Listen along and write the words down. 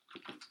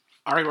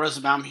Ari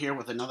Rosenbaum here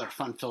with another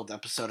fun-filled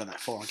episode of that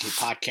 401k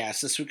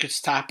podcast. This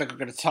week's topic, we're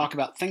going to talk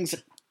about things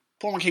that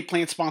 401k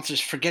plan sponsors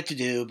forget to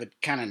do, but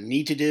kind of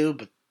need to do,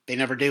 but they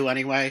never do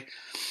anyway,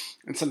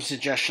 and some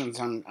suggestions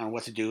on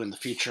what to do in the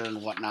future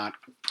and whatnot,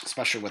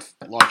 especially with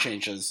law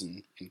changes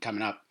and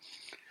coming up.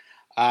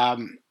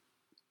 Of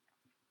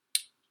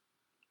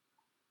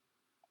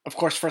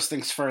course, first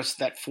things first,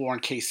 that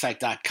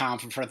 401ksite.com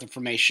for further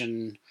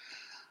information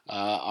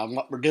on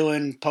what we're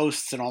doing,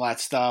 posts, and all that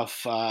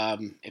stuff.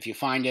 If you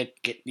find it,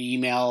 get the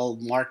email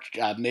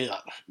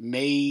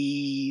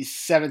May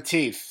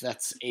 17th.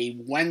 That's a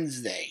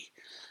Wednesday.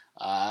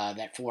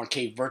 That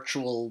 4K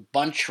virtual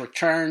bunch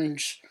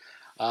returns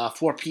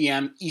 4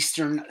 p.m.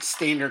 Eastern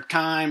Standard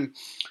Time.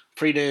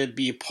 Free to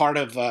be a part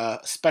of a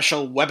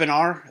special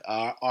webinar,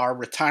 our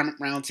retirement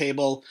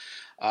roundtable.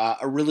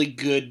 A really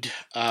good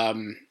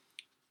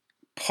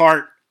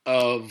part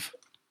of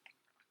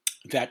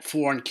that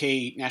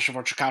 401k National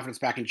Virtual Conference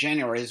back in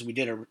January is we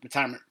did a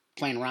retirement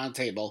plan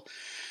roundtable,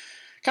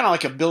 kind of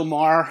like a Bill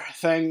Maher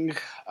thing,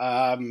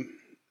 a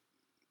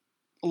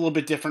little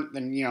bit different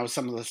than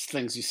some of the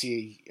things you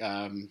see,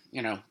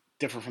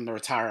 different from the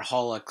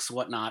Retireaholics,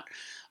 whatnot.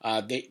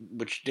 They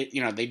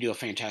do a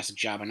fantastic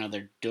job. I know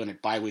they're doing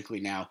it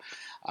bi-weekly now,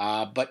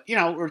 but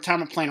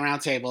retirement plan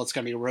roundtable. It's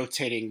going to be a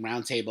rotating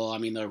roundtable. I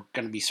mean, there are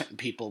going to be certain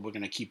people we're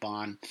going to keep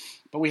on,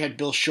 but we had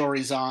Bill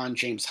Shorey's on,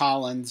 James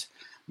Holland,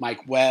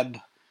 Mike Webb.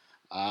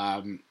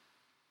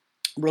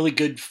 Really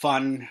good,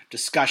 fun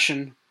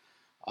discussion.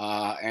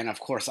 And of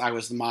course, I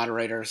was the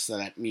moderator, so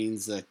that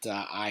means that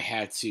I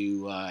had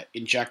to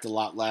inject a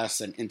lot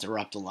less and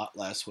interrupt a lot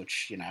less,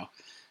 which,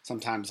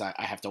 sometimes I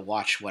have to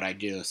watch what I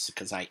do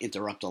because I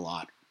interrupt a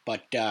lot.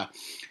 But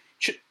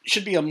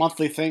should be a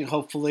monthly thing,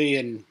 hopefully,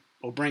 and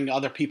we'll bring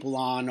other people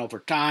on over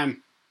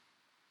time.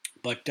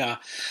 But,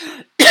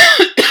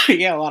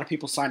 yeah, a lot of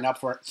people signed up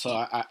for it,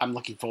 so I'm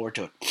looking forward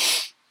to it.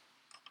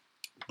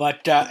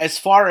 But as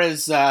far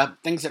as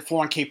things that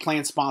 401k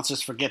plan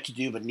sponsors forget to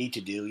do but need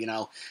to do,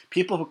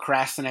 people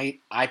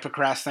procrastinate. I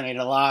procrastinate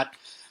a lot.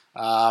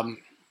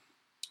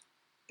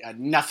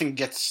 Nothing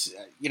gets,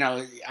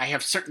 I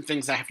have certain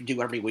things I have to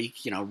do every week,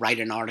 write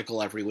an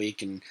article every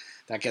week, and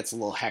that gets a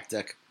little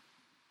hectic.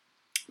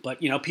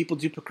 But, people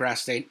do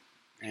procrastinate,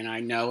 and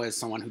I know as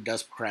someone who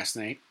does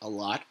procrastinate a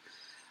lot,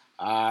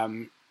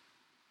 I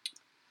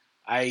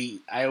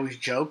always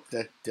joke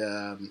that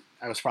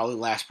I was probably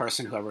the last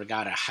person who ever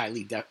got a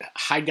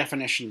high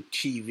definition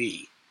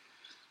TV.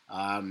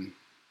 I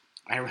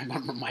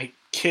remember my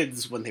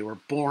kids when they were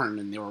born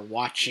and they were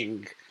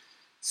watching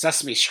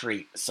Sesame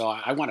Street. So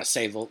I want to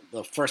say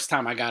the first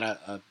time I got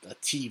a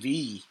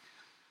TV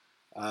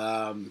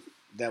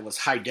that was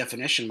high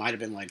definition might have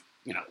been like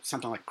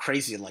something like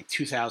crazy like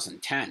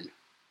 2010.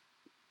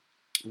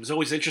 It was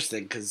always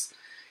interesting because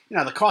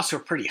the costs were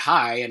pretty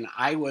high, and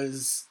I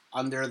was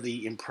under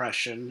the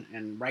impression,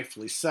 and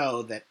rightfully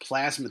so, that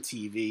plasma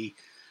TV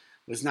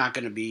was not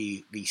going to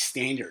be the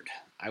standard.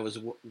 I was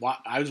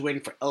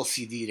waiting for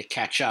LCD to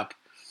catch up,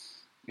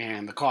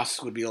 and the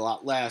costs would be a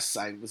lot less.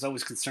 I was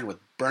always concerned with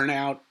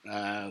burnout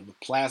with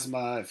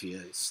plasma if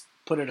you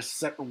put it a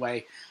separate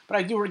way. But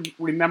I do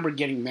remember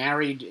getting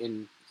married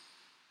in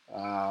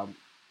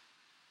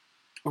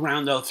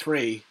around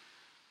 03,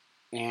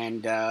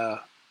 and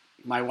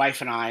my wife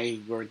and I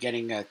were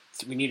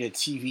we needed a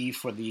TV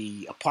for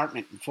the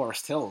apartment in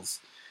Forest Hills,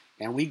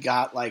 and we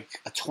got like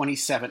a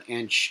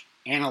 27-inch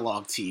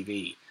analog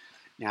TV.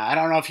 Now, I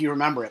don't know if you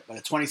remember it, but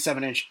a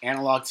 27-inch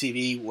analog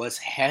TV was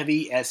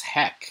heavy as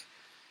heck.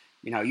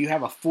 You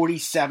have I have a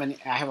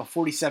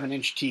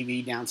 47-inch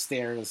TV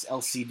downstairs,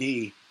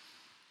 LCD.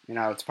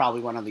 It's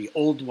probably one of the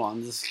old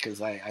ones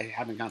because I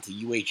haven't gone to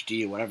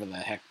UHD or whatever the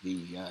heck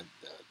the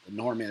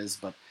norm is,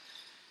 but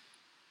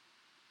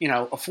a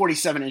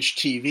 47-inch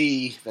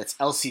TV that's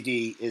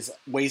LCD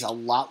weighs a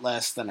lot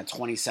less than a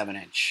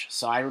 27-inch.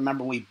 So I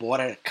remember we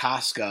bought it at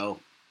Costco,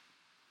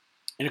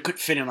 and it couldn't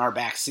fit in our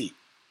back seat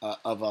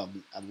at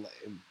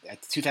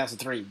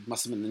 2003.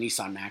 Must have been the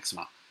Nissan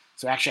Maxima.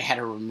 So I actually had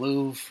to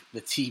remove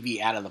the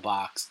TV out of the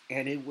box,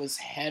 and it was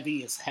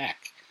heavy as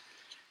heck,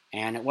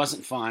 and it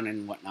wasn't fun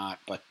and whatnot.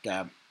 But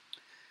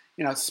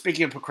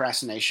speaking of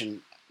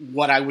procrastination,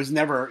 what I was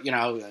never,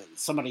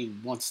 somebody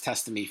once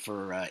tested me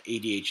for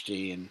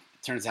ADHD, and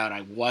turns out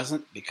I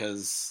wasn't,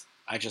 because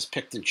I just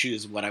picked and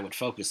choose what I would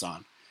focus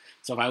on.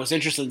 So if I was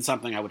interested in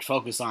something, I would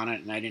focus on it,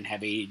 and I didn't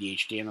have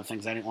ADHD and the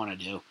things I didn't want to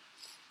do.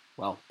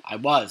 Well, I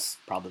was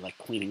probably like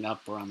cleaning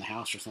up around the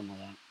house or something like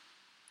that.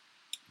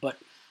 But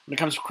when it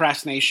comes to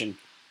procrastination,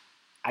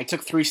 I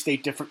took three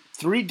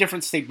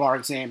different state bar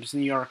exams: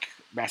 New York,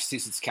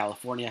 Massachusetts,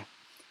 California.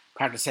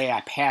 Proud to say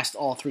I passed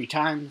all 3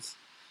 times.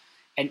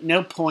 At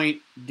no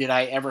point did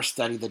I ever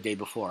study the day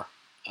before.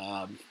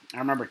 I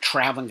remember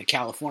traveling to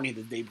California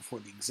the day before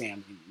the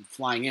exam and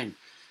flying in.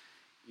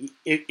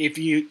 If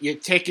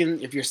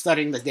you're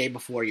studying the day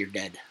before, you're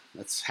dead.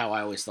 That's how I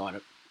always thought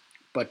it.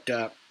 But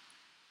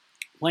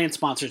plan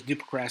sponsors do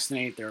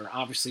procrastinate. There are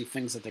obviously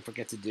things that they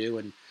forget to do,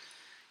 and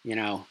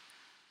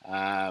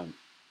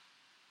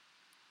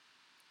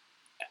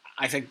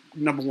I think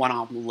number one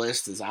on the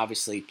list is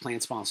obviously plan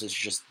sponsors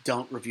just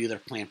don't review their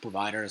plan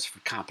providers for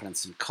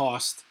competence and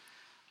cost.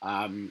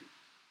 Um,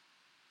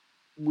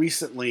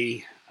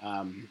 Recently,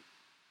 I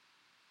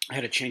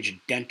had to change a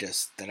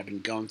dentist that I've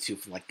been going to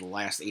for like the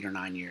last 8 or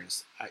 9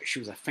 years. She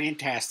was a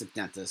fantastic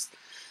dentist.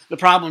 The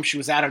problem, she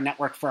was out of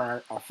network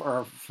for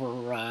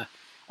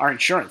our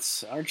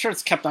insurance. Our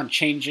insurance kept on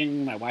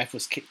changing. My wife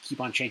was keep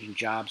on changing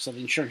jobs, so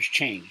the insurance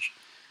changed.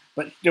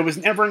 But there was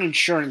never an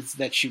insurance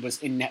that she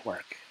was in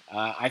network.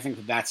 I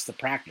think that's the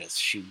practice.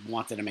 She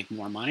wanted to make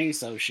more money,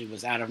 so she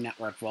was out of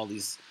network for all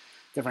these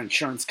different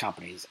insurance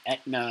companies,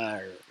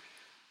 Aetna,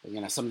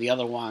 or some of the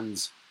other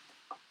ones.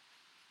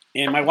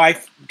 And my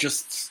wife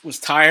just was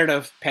tired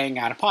of paying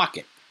out of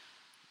pocket.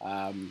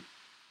 Um,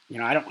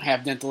 I don't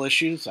have dental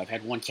issues. I've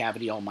had one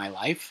cavity all my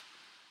life.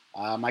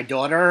 My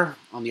daughter,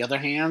 on the other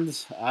hand,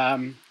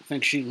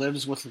 thinks she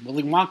lives with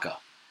Willy Wonka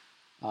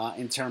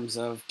in terms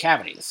of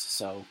cavities.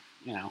 So,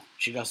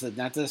 she goes to the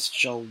dentist.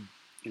 She'll,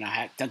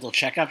 have dental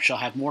checkup. She'll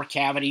have more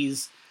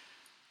cavities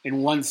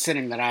in one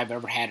sitting than I've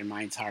ever had in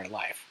my entire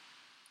life.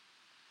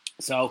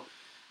 So,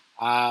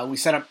 we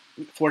set up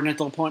 4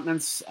 dental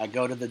appointments. I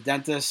go to the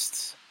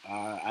dentist.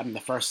 I'm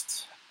the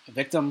first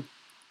victim.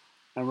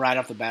 And right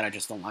off the bat, I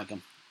just don't like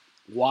him.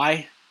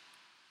 Why?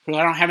 Because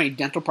I don't have any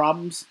dental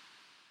problems.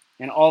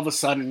 And all of a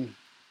sudden,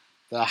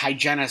 the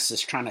hygienist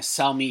is trying to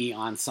sell me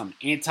on some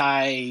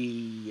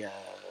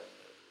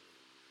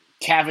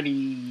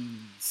cavity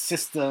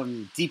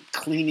system, deep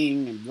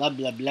cleaning, and blah,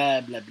 blah,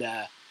 blah, blah,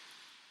 blah.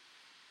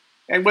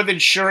 And with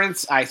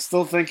insurance, I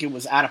still think it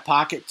was out of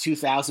pocket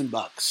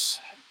 $2,000.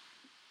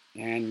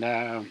 And,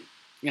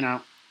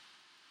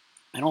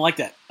 I don't like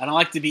that. I don't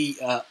like to be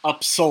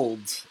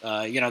upsold.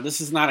 This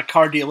is not a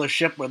car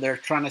dealership where they're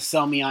trying to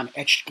sell me on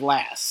etched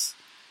glass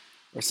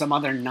or some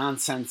other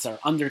nonsense or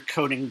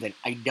undercoating that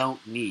I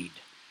don't need.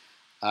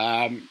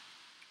 And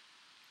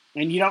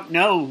you don't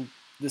know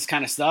this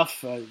kind of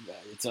stuff.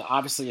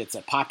 Obviously it's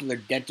a popular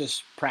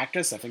dentist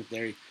practice. I think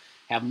they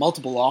have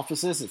multiple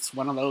offices. It's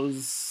one of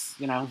those,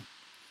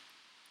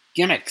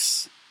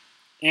 gimmicks.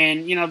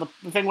 And, the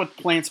thing with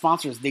plan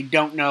sponsors, they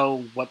don't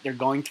know what they're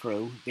going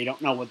through. They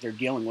don't know what they're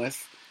dealing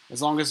with, as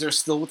long as they're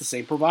still with the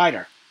same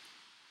provider.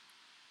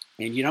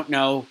 And you don't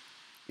know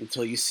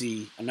until you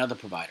see another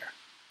provider.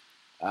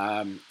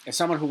 As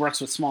someone who works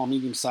with small,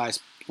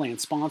 medium-sized plan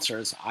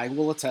sponsors, I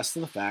will attest to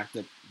the fact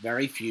that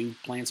very few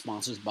plan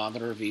sponsors bother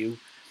to review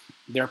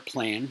their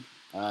plan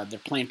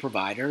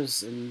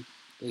providers, and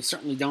they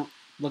certainly don't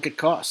look at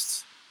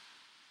costs.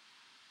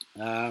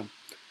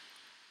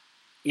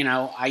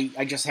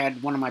 I just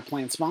had one of my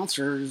plan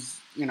sponsors,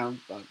 a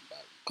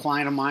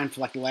client of mine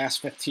for like the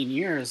last 15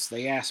 years,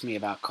 they asked me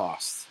about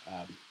costs.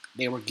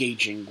 They were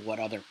gauging what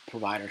other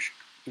providers,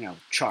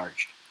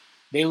 charged.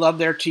 They love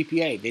their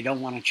TPA. They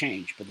don't want to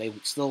change, but they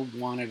still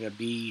wanted to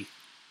be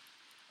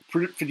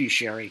a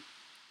fiduciary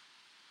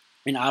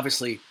and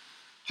obviously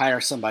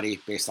hire somebody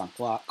based on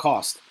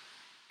cost.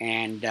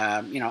 And,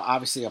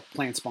 obviously a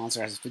plan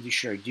sponsor has a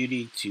fiduciary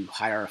duty to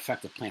hire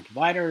effective plan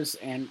providers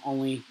and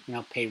only,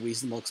 pay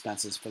reasonable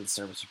expenses for the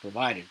services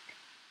provided.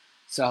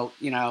 So,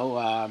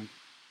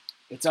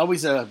 it's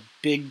always a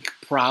big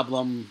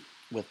problem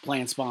with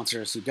plan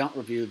sponsors who don't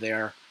review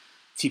their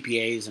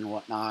TPAs and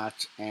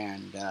whatnot.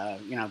 And,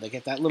 they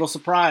get that little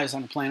surprise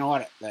on a plan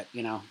audit that,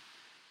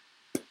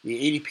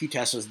 the ADP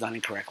test was done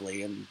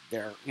incorrectly. And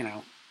they're,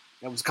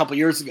 it was a couple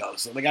years ago,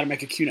 so they got to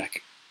make a QNEC.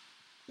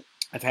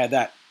 I've had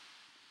that.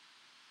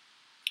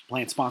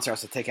 Plan sponsor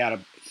has to take out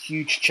a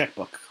huge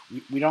checkbook.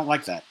 We don't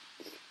like that.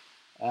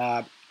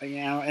 And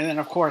then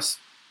of course,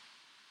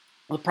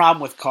 the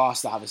problem with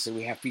cost, obviously,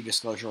 we have fee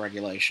disclosure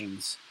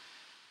regulations.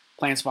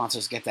 Plan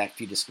sponsors get that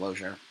fee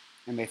disclosure,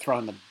 and they throw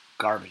in the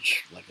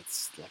garbage like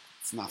it's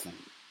nothing.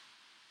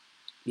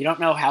 You don't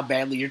know how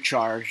badly you're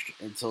charged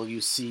until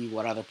you see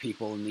what other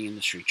people in the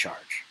industry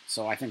charge.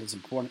 So I think it's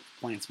important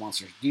for plan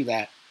sponsors to do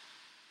that.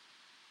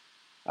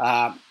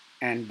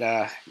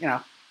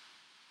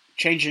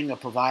 Changing a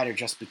provider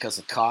just because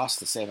of cost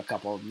to save a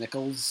couple of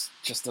nickels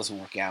just doesn't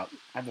work out.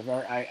 I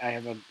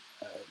have a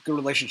good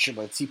relationship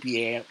with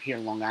TPA up here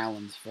in Long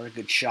Island, very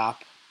good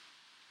shop,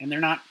 and they're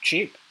not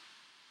cheap.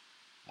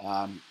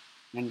 And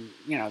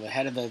the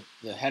head of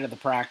the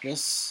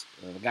practice,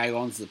 the guy who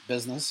owns the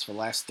business for the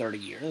last 30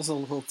 years,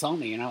 he'll tell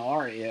me,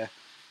 Ari,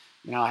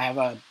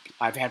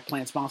 I've had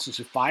plan sponsors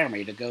who fire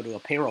me to go to a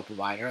payroll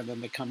provider, and then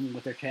they come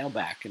with their tail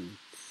back and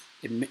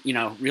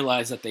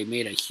realize that they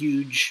made a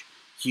huge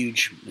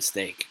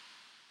mistake.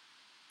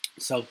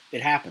 So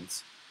it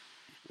happens.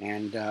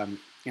 And,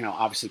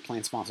 obviously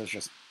plan sponsors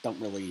just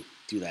don't really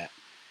do that.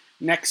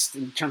 Next,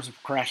 in terms of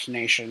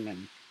procrastination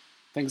and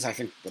things I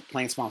think the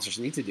plan sponsors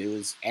need to do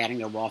is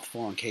adding a Roth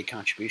 401k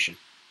contribution.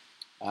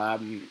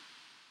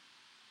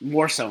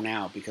 More so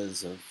now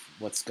because of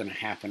what's going to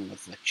happen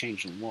with the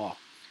change in law.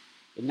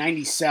 In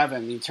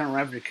 97, the Internal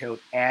Revenue Code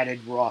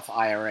added Roth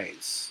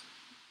IRAs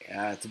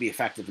to be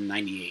effective in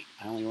 98.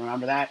 I only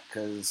remember that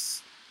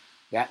because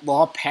that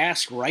law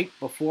passed right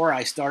before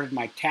I started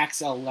my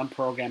tax LLM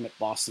program at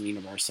Boston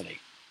University,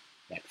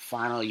 that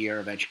final year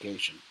of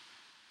education.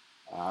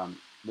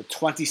 The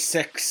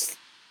 26th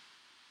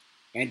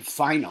and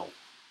final.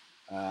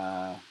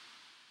 No,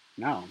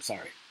 I'm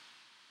sorry.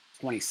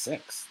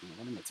 26th.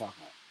 What am I talking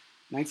about?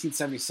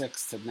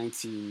 1976 to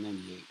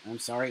 1998. I'm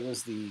sorry, it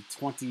was the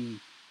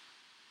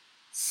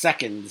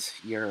 22nd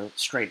year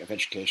straight of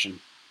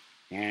education,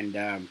 and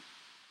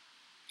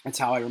that's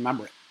how I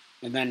remember it.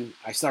 And then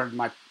I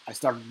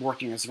started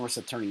working as a nurse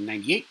attorney in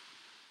 '98,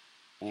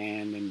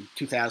 and in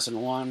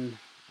 2001,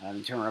 the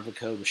Internal Revenue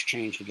Code was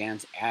changed again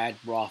to add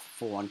Roth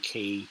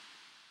 401k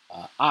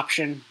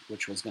option,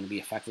 which was going to be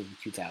effective in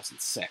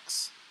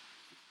 2006.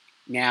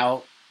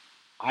 Now,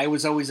 I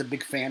was always a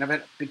big fan of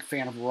it, big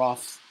fan of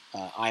Roth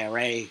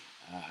IRA.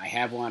 I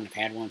have one. I've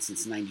had one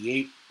since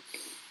 '98.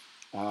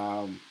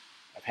 I've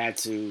had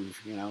to,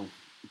 in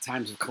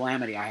times of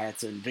calamity, I had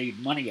to invade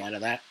money out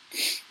of that.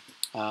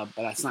 But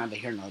that's neither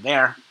here nor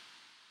there.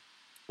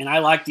 And I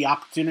like the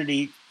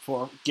opportunity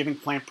for giving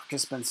plan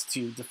participants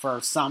to defer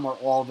some or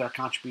all of their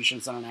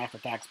contributions on an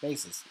after-tax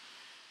basis.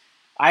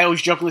 I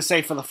always jokingly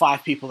say for the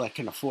 5 people that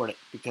can afford it,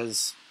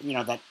 because,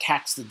 that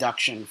tax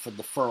deduction for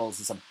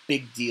deferrals is a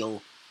big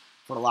deal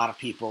for a lot of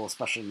people,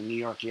 especially in the New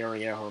York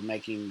area, who are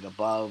making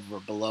above or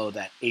below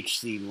that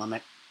HC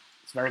limit.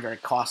 It's very, very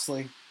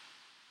costly.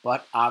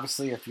 But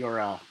obviously, if you're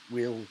a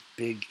real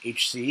big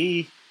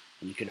HCE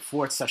and you can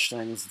afford such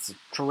things, it's a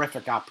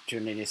terrific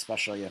opportunity,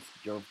 especially if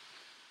you're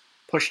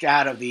pushed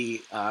out of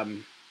the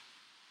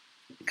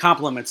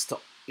compliments to,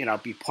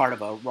 be part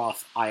of a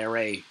Roth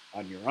IRA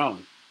on your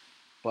own.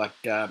 But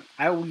I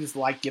always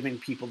like giving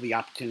people the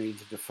opportunity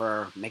to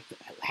defer,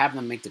 have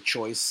them make the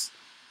choice.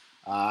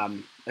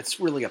 It's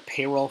really a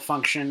payroll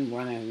function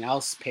more than anything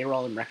else.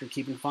 Payroll and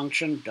record-keeping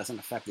function doesn't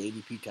affect the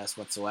ADP test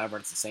whatsoever.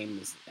 It's the same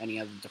as any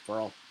other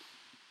deferral.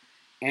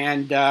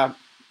 And there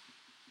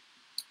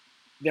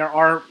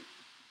are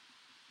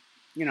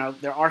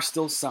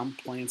still some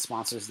plan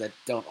sponsors that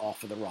don't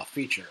offer the Roth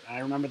feature. I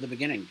remember the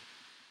beginning,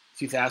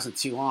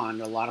 2002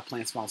 on, a lot of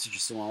plan sponsors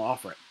just didn't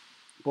offer it.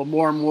 But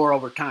more and more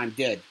over time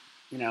did.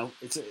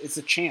 It's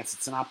a chance,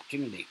 it's an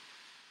opportunity.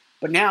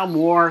 But now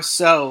more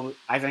so,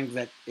 I think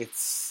that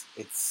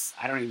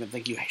I don't even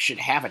think you should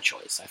have a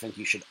choice. I think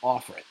you should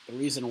offer it. The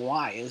reason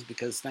why is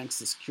because thanks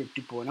to Secure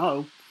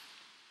 2.0,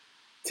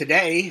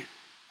 today,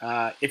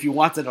 if you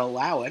wanted to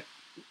allow it,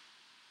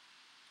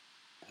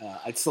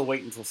 I'd still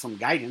wait until some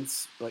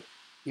guidance, but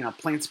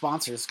plan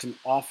sponsors can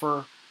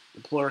offer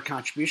employer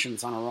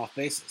contributions on a Roth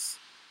basis.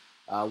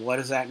 What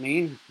does that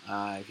mean?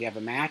 If you have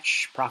a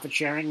match, profit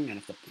sharing, and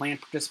if the plan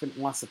participant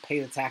wants to pay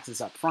the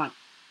taxes up front,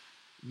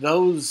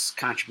 those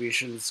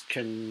contributions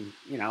can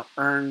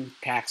earn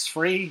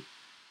tax-free.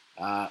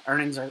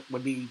 Earnings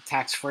would be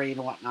tax-free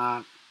and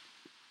whatnot.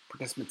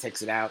 Participant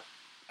takes it out.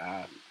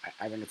 I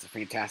think it's a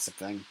fantastic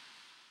thing.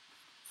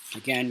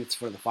 Again, it's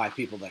for the 5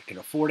 people that can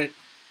afford it.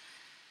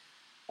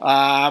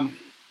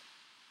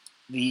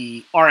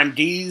 The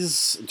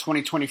RMDs in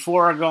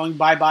 2024 are going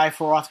bye-bye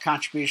for Roth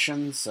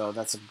contributions, so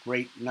that's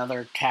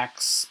another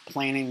tax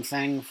planning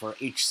thing for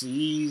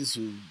HCEs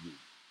who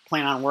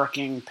plan on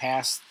working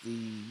past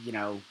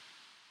the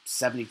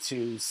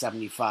 72,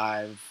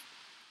 75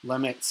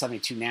 limit.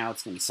 72 now,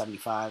 it's going to be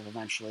 75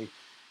 eventually.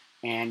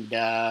 And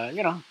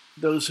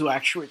those who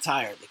actually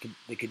retire,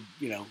 they could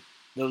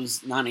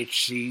those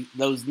non-HC,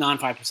 those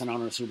non-5%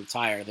 owners who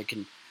retire, they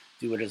can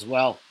do it as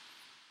well.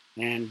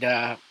 And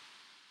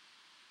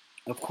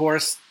of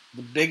course,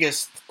 the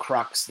biggest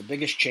crux, the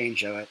biggest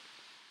change of it,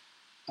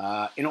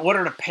 in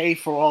order to pay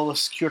for all the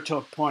Secure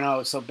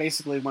 2.0, so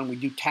basically when we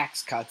do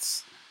tax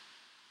cuts,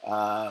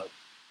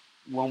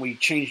 when we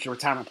change the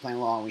retirement plan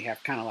law, we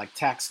have kind of like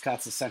tax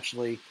cuts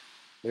essentially.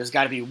 There's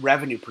got to be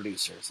revenue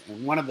producers.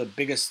 And one of the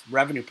biggest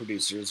revenue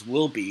producers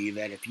will be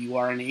that if you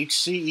are an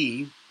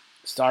HCE,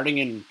 starting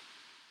in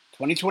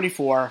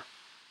 2024,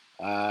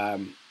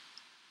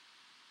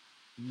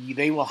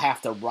 they will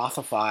have to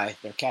Rothify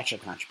their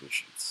catch-up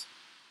contributions.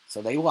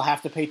 So they will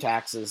have to pay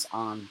taxes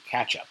on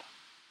catch-up.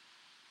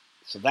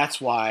 So that's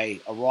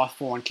why a Roth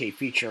 401k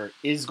feature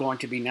is going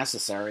to be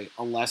necessary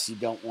unless you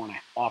don't want to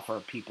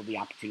offer people the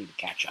opportunity to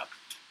catch up.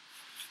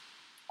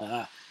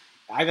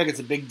 I think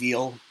it's a big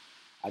deal.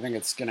 I think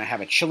it's going to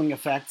have a chilling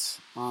effect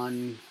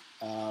on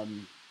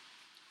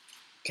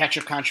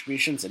catch-up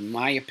contributions, in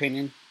my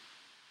opinion.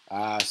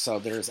 So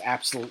there's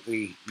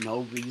absolutely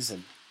no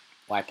reason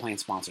why plan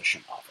sponsors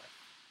shouldn't offer it.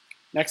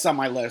 Next on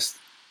my list,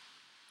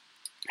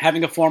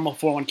 having a formal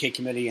 401k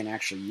committee and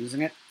actually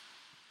using it.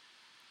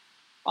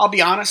 I'll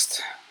be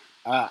honest,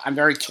 I'm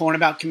very torn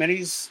about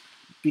committees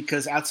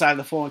because outside of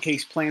the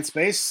 401k plan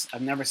space,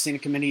 I've never seen a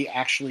committee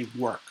actually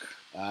work.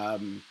 I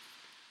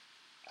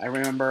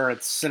remember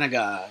at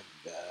synagogue,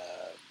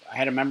 I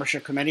had a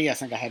membership committee. I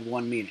think I had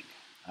one meeting.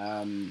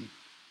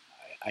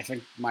 I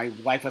think my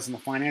wife was in the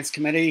finance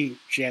committee.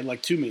 She had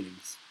like 2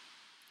 meetings.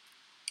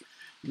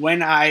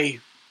 When I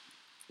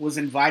was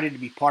invited to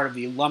be part of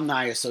the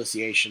alumni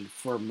association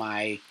for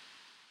my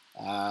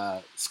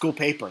school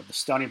paper, the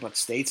Stony Brook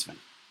Statesman,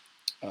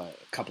 a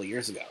couple of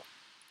years ago,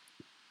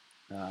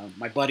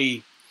 my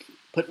buddy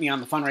put me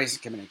on the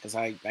fundraising committee because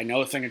I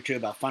know a thing or two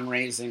about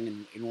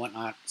fundraising and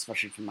whatnot,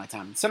 especially from my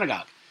time in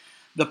synagogue.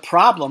 The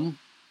problem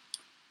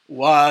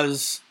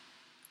was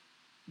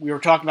we were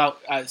talking about,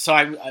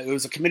 it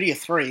was a committee of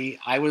three.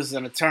 I was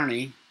an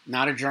attorney,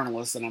 not a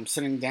journalist, and I'm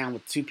sitting down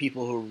with two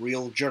people who are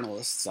real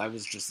journalists. I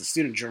was just a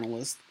student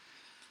journalist.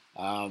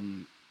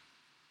 And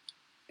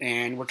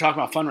we're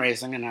talking about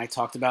fundraising, and I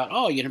talked about,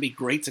 it'd be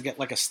great to get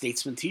like a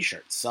Statesman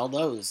t-shirt, sell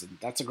those, and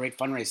that's a great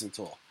fundraising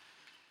tool.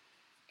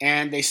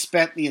 And they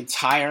spent the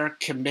entire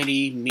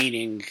committee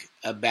meeting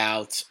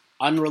about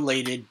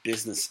unrelated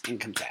business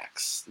income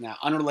tax. Now,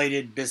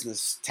 unrelated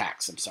business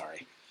tax,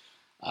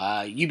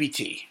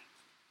 UBT.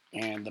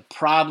 And the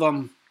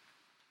problem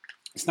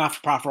is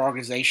not-for-profit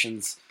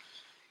organizations,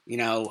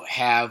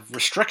 have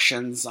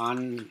restrictions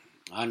on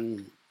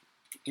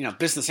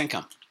business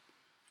income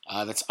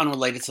that's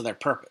unrelated to their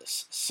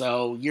purpose.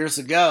 So years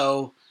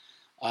ago,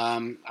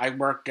 I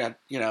worked at,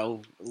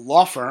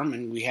 law firm,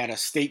 and we had a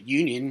state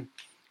union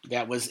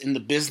that was in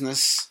the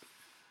business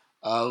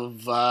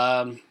of,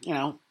 offering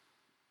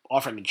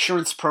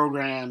insurance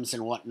programs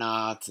and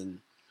whatnot, and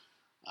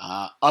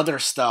other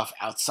stuff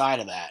outside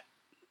of that.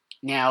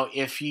 Now,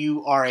 if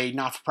you are a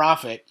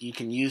not-for-profit, you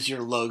can use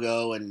your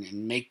logo and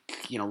make,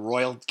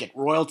 get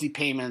royalty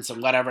payments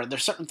and whatever.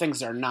 There's certain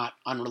things that are not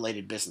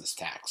unrelated business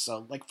tax.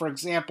 So, like, for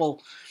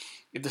example,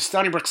 if the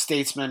Stony Brook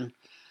Statesman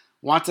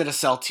wanted to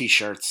sell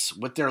t-shirts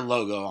with their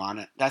logo on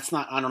it, that's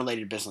not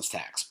unrelated business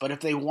tax. But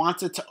if they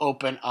wanted to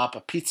open up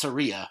a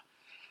pizzeria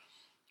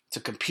to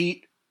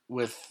compete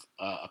with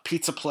a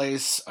pizza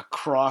place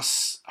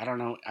across, I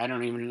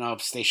don't even know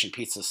if Station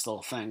Pizza is still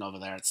a thing over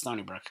there at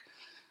Stony Brook.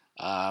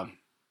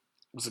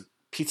 It was a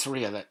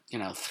pizzeria that,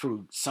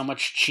 threw so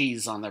much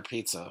cheese on their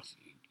pizza.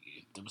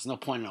 There was no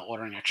point in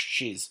ordering extra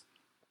cheese.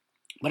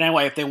 But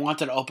anyway, if they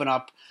wanted to open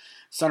up,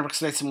 Stony Brook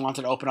Statesman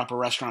wanted to open up a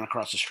restaurant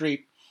across the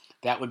street,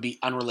 that would be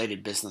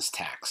unrelated business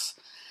tax.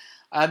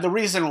 The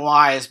reason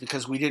why is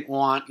because we didn't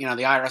want, the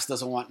IRS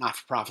doesn't want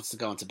not-for-profits to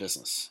go into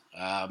business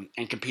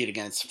and compete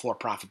against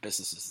for-profit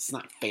businesses. It's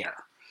not fair.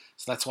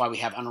 So that's why we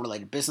have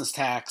unrelated business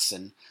tax,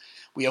 and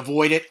we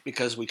avoid it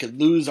because we could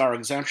lose our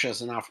exemption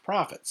as a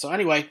not-for-profit. So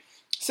anyway,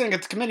 sitting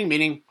at the committee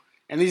meeting,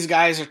 and these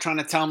guys are trying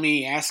to tell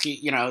me,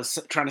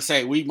 trying to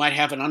say we might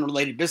have an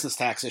unrelated business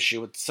tax issue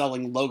with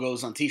selling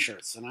logos on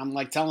t-shirts. And I'm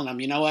like telling them,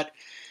 you know what?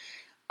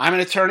 I'm an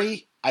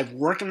attorney. I've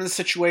worked in this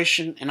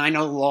situation, and I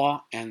know the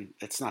law, and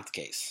it's not the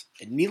case.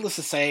 And needless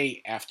to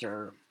say,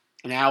 after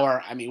an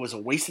hour, it was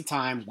a waste of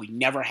time. We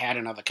never had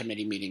another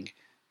committee meeting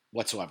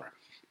whatsoever.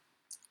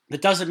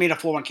 That doesn't mean a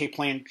 401k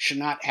plan should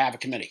not have a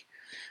committee.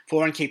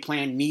 401k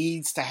plan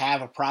needs to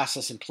have a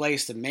process in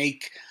place to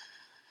make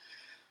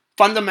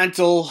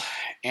fundamental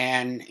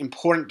and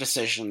important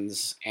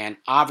decisions, and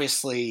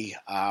obviously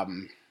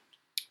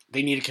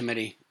they need a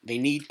committee. They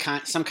need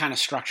some kind of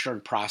structure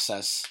and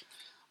process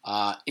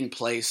in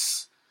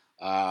place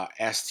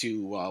as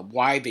to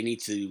why they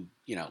need to,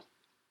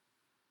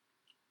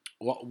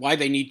 why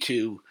they made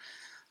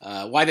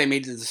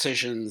the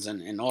decisions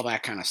and all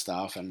that kind of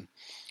stuff. And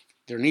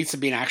there needs to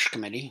be an action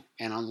committee.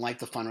 And unlike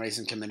the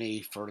fundraising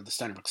committee for the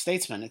Stony Brook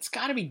Statesman, it's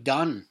got to be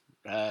done.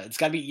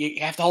 You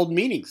have to hold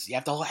meetings. You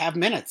have to have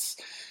minutes.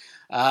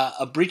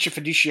 A breach of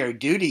fiduciary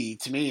duty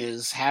to me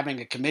is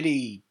having a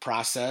committee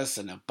process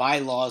and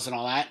bylaws and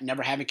all that, and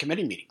never having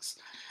committee meetings.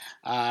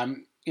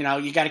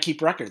 You got to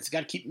keep records. You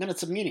got to keep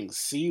minutes of meetings,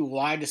 see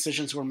why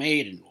decisions were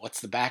made and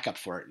what's the backup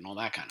for it and all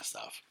that kind of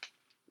stuff.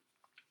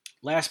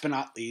 Last but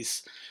not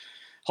least,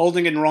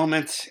 holding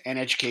enrollment and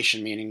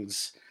education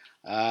meetings.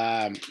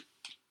 I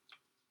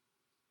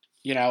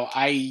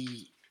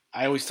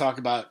always talk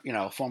about,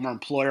 a former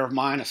employer of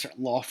mine, a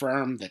certain law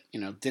firm that,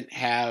 didn't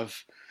have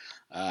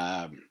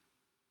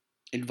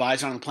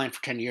advisor on the plan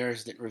for 10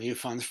 years, didn't review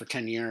funds for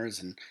 10 years,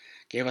 and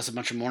gave us a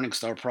bunch of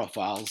Morningstar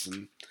profiles,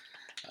 and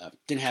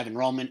didn't have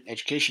enrollment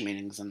education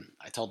meetings. And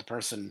I told the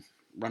person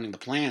running the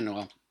plan,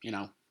 well,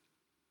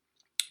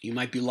 you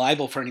might be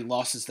liable for any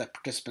losses that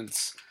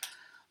participants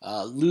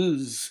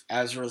lose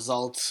as a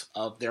result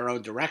of their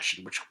own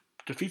direction, which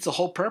defeats the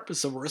whole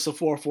purpose of ERISA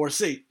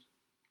 404C.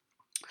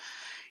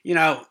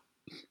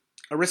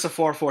 ERISA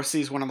 404C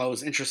is one of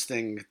those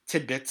interesting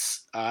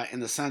tidbits in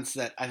the sense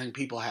that I think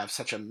people have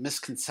such a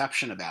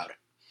misconception about it.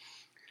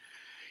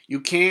 You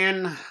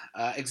can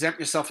exempt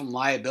yourself from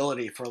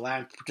liability for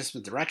allowing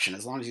participant direction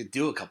as long as you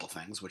do a couple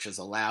things, which is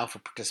allow for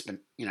participant,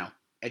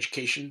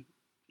 education,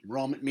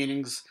 enrollment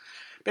meetings.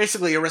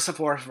 Basically, ERISA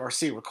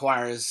 404C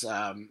requires,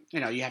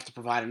 you have to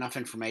provide enough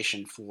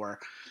information for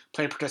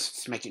plan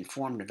participants to make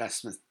informed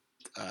investment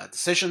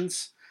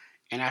decisions.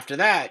 And after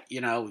that,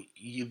 you will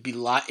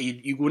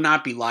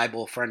not be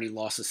liable for any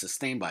losses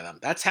sustained by them.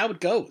 That's how it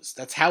goes.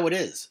 That's how it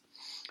is.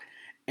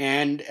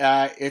 And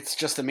it's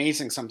just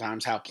amazing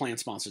sometimes how plan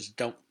sponsors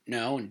don't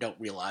know and don't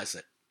realize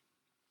it.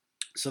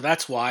 So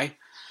that's why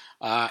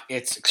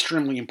it's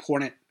extremely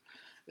important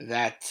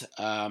that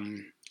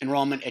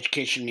enrollment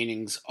education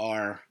meetings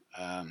are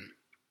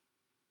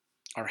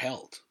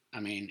held.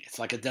 It's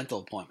like a dental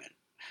appointment.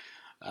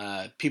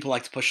 People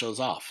like to push those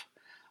off.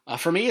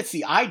 For me, it's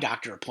the eye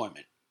doctor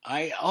appointment.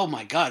 Oh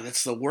my God,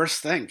 that's the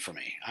worst thing for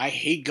me. I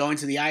hate going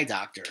to the eye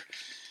doctor.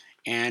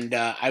 And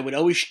I would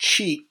always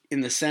cheat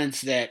in the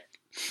sense that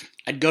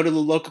I'd go to the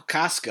local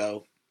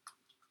Costco,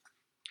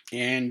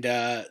 and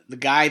the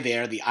guy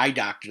there, the eye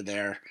doctor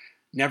there,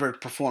 never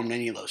performed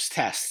any of those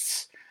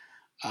tests.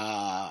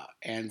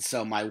 And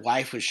so my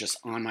wife was just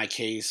on my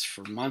case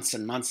for months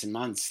and months and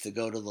months to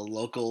go to the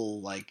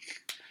local, like,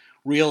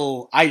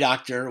 real eye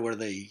doctor where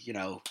they,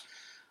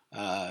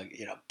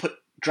 put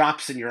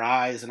drops in your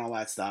eyes and all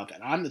that stuff.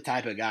 And I'm the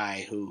type of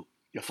guy who,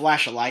 you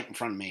flash a light in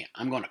front of me,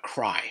 I'm going to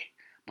cry.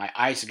 My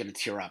eyes are going to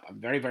tear up. I'm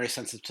very, very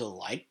sensitive to the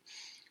light.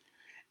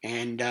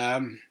 And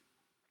I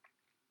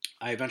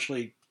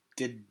eventually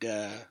did,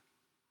 I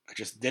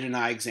just did an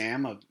eye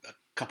exam a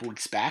couple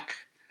weeks back.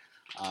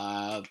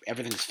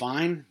 Everything's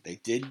fine. They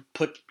did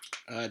put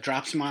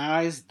drops in my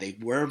eyes. They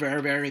were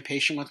very, very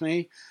patient with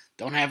me.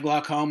 Don't have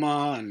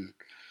glaucoma and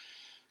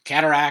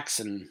cataracts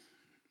and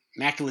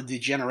macular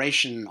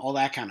degeneration, all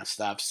that kind of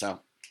stuff.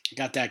 So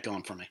got that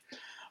going for me.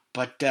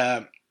 But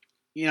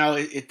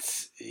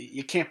it's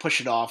you can't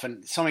push it off,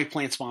 and so many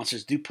plan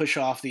sponsors do push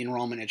off the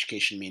enrollment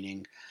education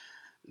meeting.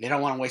 They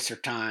don't want to waste their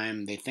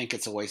time. They think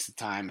it's a waste of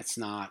time. It's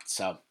not.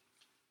 So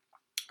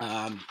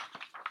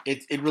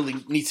it really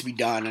needs to be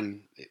done,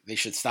 and they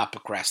should stop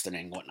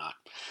procrastinating and whatnot.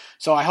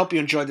 So I hope you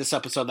enjoyed this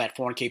episode of that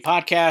 401k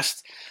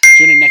podcast.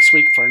 Tune in next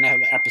week for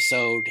another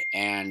episode,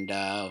 and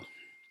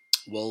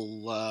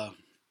we'll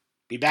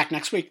be back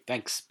next week.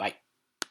 Thanks. Bye.